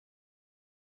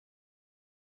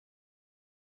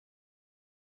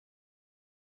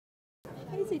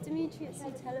Okay, so Dmitrii at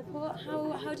Sea Teleport,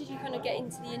 how did you kind of get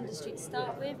into the industry to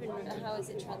start with, and how has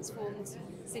it transformed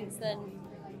since then?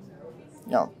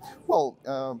 Yeah, well,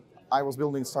 I was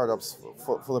building startups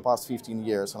for the past 15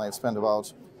 years, and I've spent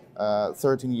about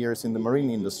 13 years in the marine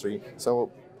industry.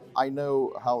 So I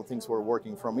know how things were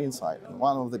working from inside. And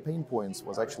one of the pain points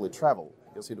was actually travel,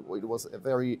 because it was a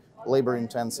very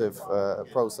labor-intensive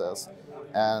process,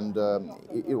 and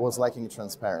it was lacking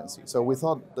transparency. So we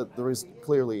thought that there is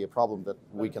clearly a problem that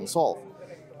we can solve.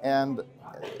 And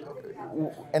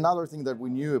another thing that we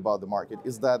knew about the market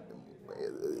is that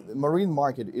the marine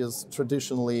market is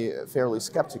traditionally fairly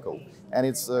skeptical, and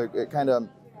it's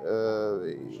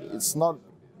it's not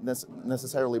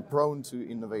necessarily prone to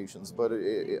innovations, but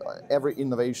every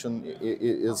innovation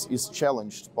is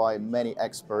challenged by many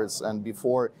experts, and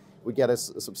before we get a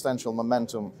substantial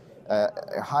momentum,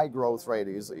 a high growth rate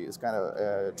is kind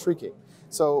of tricky.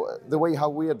 So the way how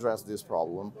we address this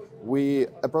problem, we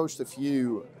approached a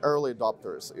few early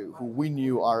adopters who we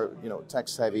knew are tech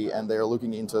savvy, and they're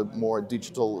looking into more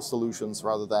digital solutions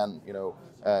rather than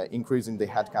increasing the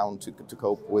headcount to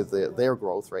cope with their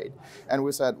growth rate. And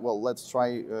we said, well, let's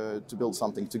try to build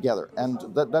something together. And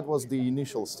that was the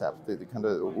initial step.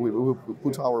 We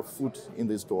put our foot in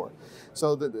this door.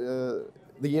 So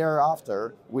the year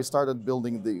after, we started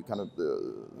building the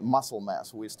muscle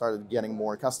mass. We started getting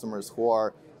more customers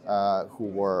who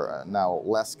were now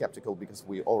less skeptical, because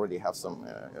we already have some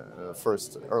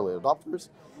first early adopters.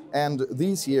 And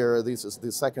this year, this is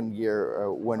the second year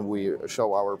when we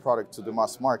show our product to the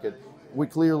mass market, we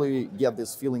clearly get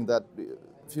this feeling that it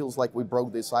feels like we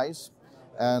broke this ice,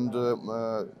 and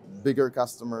bigger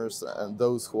customers and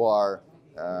those who are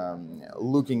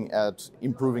looking at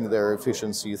improving their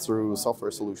efficiency through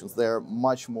software solutions, they're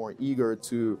much more eager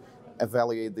to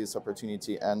evaluate this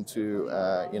opportunity and to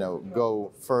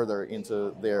go further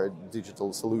into their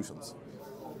digital solutions.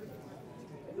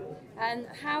 And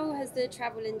how has the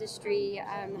travel industry,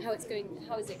 how is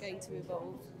it going to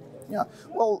evolve? Yeah,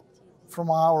 well,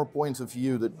 from our point of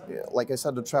view, that, like I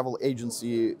said, the travel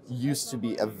agency used to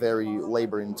be a very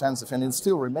labor-intensive, and it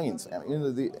still remains. I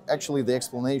mean, actually, the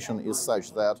explanation is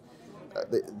such that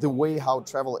the way how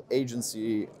travel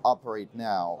agency operate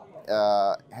now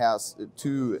has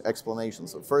two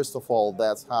explanations. So first of all,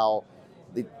 that's how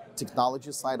the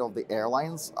technology side of the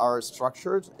airlines are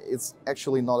structured. It's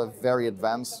actually not a very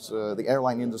advanced, the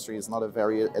airline industry is not a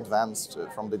very advanced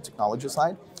from the technology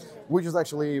side, which is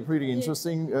actually pretty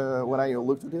interesting when I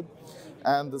looked at it.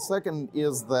 And the second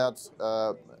is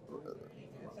that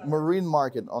marine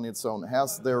market on its own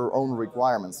has their own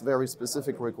requirements, very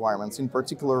specific requirements, in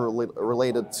particular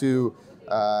related to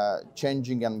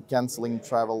changing and canceling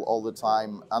travel all the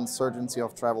time, uncertainty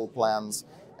of travel plans,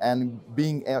 and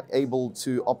being able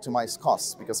to optimize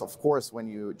costs. Because of course, when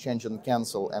you change and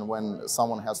cancel, and when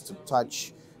someone has to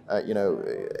touch,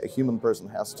 a human person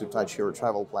has to touch your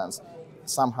travel plans,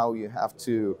 somehow you have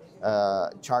to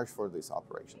charge for this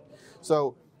operation.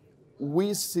 So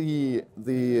we see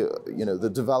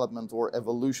the development or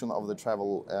evolution of the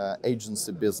travel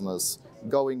agency business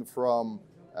going from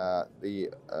the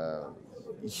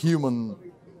human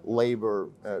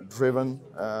labor driven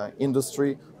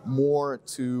industry more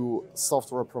to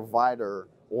software provider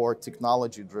or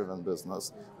technology driven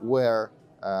business, where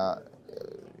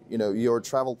your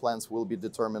travel plans will be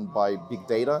determined by big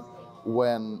data,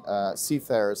 when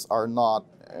seafarers are not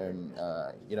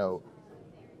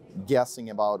guessing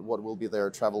about what will be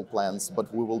their travel plans,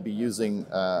 but we will be using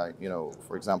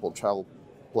for example, travel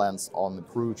plans on the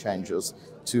crew changes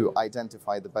to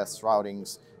identify the best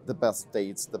routings, the best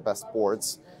dates, the best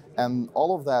ports. And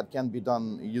all of that can be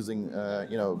done using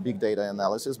big data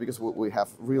analysis, because we have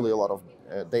really a lot of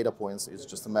data points. It's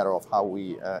just a matter of how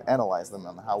we analyze them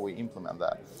and how we implement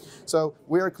that. So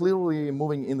we are clearly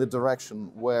moving in the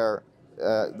direction where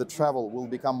the travel will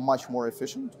become much more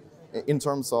efficient in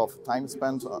terms of time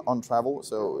spent on travel.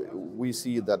 So we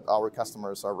see that our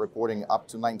customers are reporting up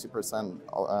to 90%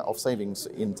 of savings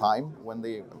in time when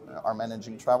they are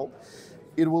managing travel.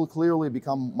 It will clearly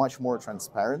become much more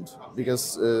transparent,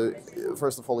 because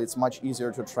first of all, it's much easier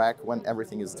to track when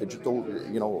everything is digital.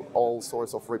 All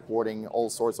sorts of reporting, all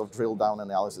sorts of drill down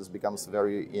analysis becomes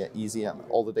very easy, and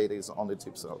all the data is on the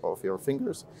tips of your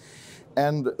fingers.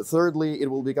 And thirdly,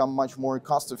 it will become much more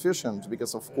cost efficient,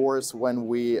 because of course, when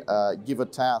we give a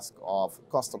task of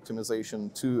cost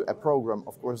optimization to a program,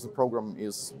 of course the program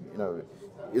is,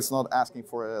 it's not asking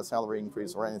for a salary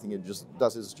increase or anything. It just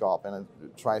does its job, and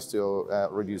it tries to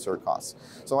reduce our costs.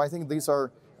 So I think these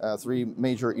are three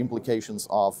major implications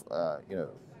of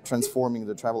transforming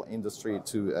the travel industry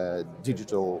to a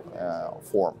digital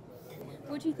form.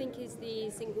 What do you think is the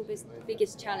single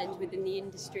biggest challenge within the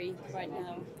industry right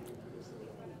now?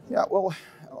 Yeah, well,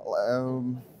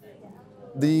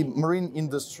 the marine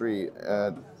industry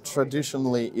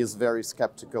traditionally is very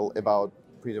skeptical about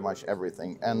pretty much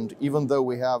everything. And even though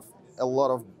we have a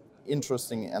lot of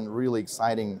interesting and really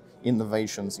exciting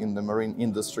innovations in the marine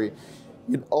industry,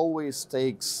 it always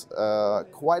takes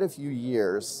quite a few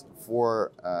years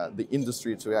for the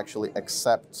industry to actually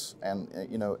accept and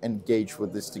engage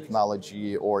with this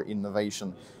technology or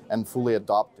innovation and fully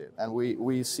adopt it. And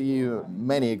we see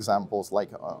many examples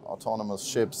like autonomous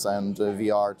ships and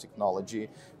VR technology.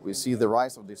 We see the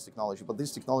rise of this technology, but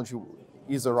this technology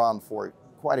is around for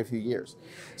quite a few years.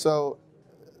 So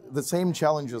the same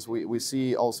challenges we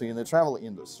see also in the travel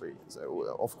industry.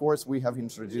 So, of course, we have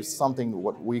introduced something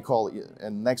what we call a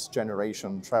next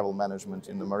generation travel management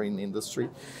in the marine industry.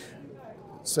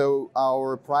 So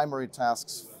our primary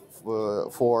tasks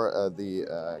for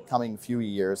the coming few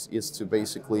years is to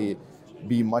basically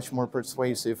be much more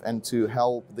persuasive and to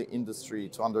help the industry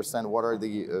to understand what are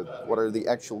the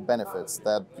actual benefits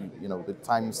that the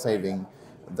time saving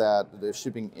that the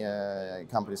shipping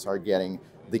companies are getting,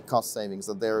 the cost savings,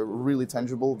 that they're really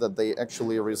tangible, that they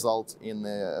actually result in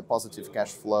a positive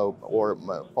cash flow or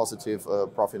positive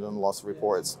profit and loss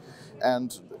reports.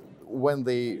 And when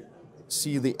they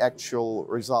see the actual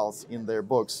results in their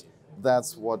books,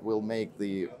 that's what will make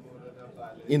the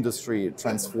industry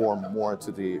transform more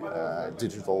to the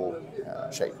digital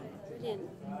shape. Brilliant.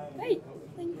 Great.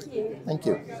 Thank you. Thank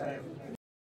you.